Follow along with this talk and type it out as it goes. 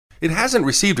It hasn't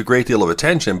received a great deal of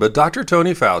attention, but Dr.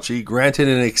 Tony Fauci granted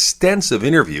an extensive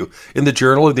interview in the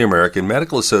Journal of the American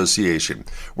Medical Association,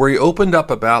 where he opened up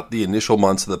about the initial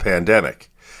months of the pandemic.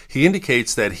 He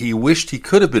indicates that he wished he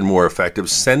could have been more effective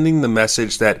sending the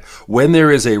message that when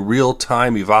there is a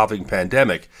real-time evolving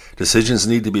pandemic, decisions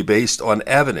need to be based on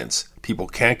evidence. People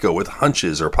can't go with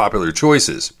hunches or popular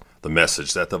choices. The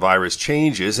message that the virus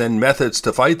changes and methods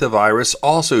to fight the virus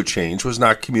also change was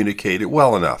not communicated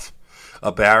well enough.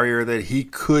 A barrier that he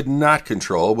could not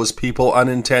control was people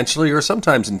unintentionally or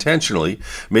sometimes intentionally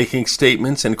making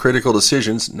statements and critical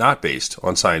decisions not based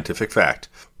on scientific fact.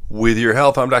 With your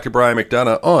health, I'm Dr. Brian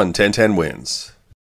McDonough on 1010 Wins.